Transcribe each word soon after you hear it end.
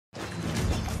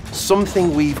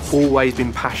Something we've always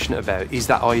been passionate about is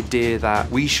that idea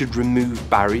that we should remove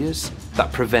barriers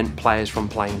that prevent players from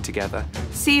playing together.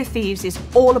 Sea of Thieves is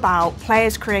all about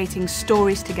players creating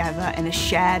stories together in a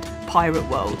shared pirate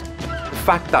world. The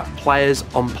fact that players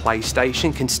on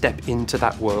PlayStation can step into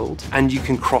that world and you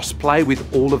can cross-play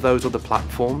with all of those other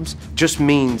platforms just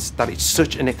means that it's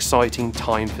such an exciting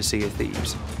time for Sea of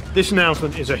Thieves. This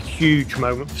announcement is a huge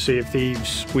moment for Sea of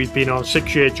Thieves. We've been on a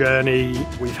 6-year journey,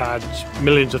 we've had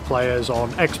millions of players on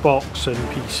Xbox and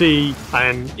PC,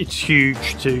 and it's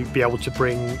huge to be able to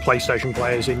bring PlayStation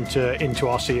players into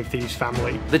our Sea of Thieves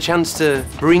family. The chance to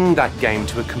bring that game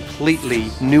to a completely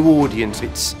new audience,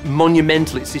 it's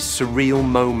monumental, it's this surreal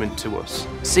moment to us.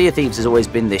 Sea of Thieves has always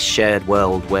been this shared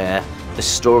world where the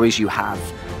stories you have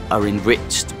are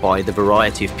enriched by the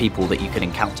variety of people that you can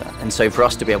encounter. And so for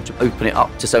us to be able to open it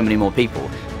up to so many more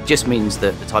people just means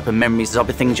that the type of memories, the type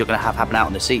of things you're going to have happen out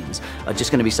on the scenes are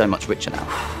just going to be so much richer now.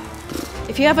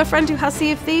 If you have a friend who has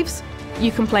Sea of Thieves,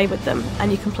 you can play with them, and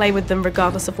you can play with them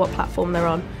regardless of what platform they're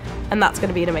on. And that's going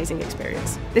to be an amazing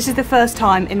experience. This is the first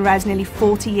time in Rare's nearly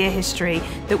 40-year history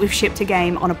that we've shipped a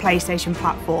game on a PlayStation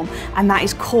platform, and that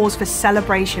is cause for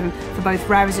celebration for both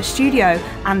Rare as a studio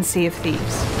and Sea of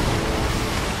Thieves.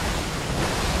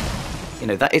 You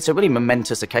know, it's a really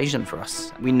momentous occasion for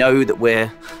us. We know that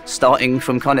we're starting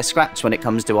from kind of scratch when it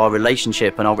comes to our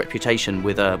relationship and our reputation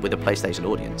with a PlayStation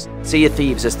audience. Sea of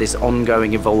Thieves as this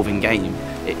ongoing, evolving game,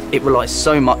 it relies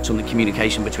so much on the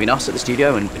communication between us at the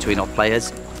studio and between our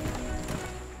players.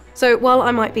 So while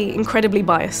I might be incredibly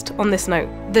biased on this note,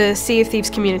 the Sea of Thieves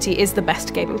community is the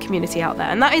best gaming community out there.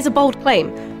 And that is a bold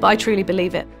claim, but I truly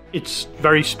believe it. It's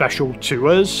very special to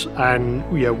us, and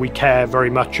we care very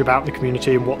much about the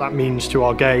community and what that means to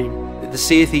our game. The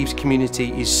Sea of Thieves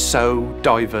community is so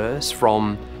diverse,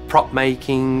 from prop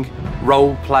making,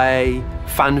 role play,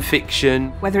 fan fiction.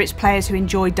 Whether it's players who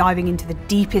enjoy diving into the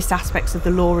deepest aspects of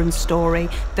the lore and story,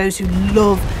 those who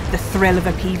love the thrill of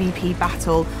a PvP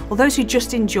battle, or those who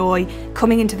just enjoy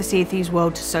coming into the Sea of Thieves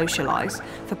world to socialise.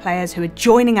 For players who are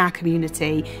joining our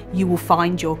community, you will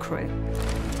find your crew.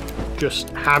 Just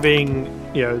having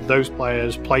those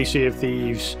players play Sea of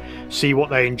Thieves, see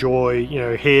what they enjoy,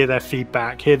 hear their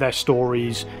feedback, hear their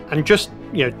stories, and just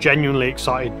genuinely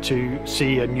excited to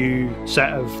see a new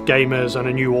set of gamers and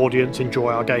a new audience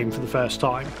enjoy our game for the first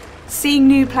time. Seeing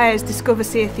new players discover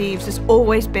Sea of Thieves has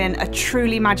always been a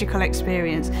truly magical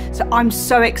experience, so I'm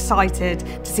so excited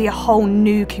to see a whole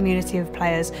new community of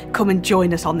players come and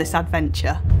join us on this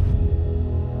adventure.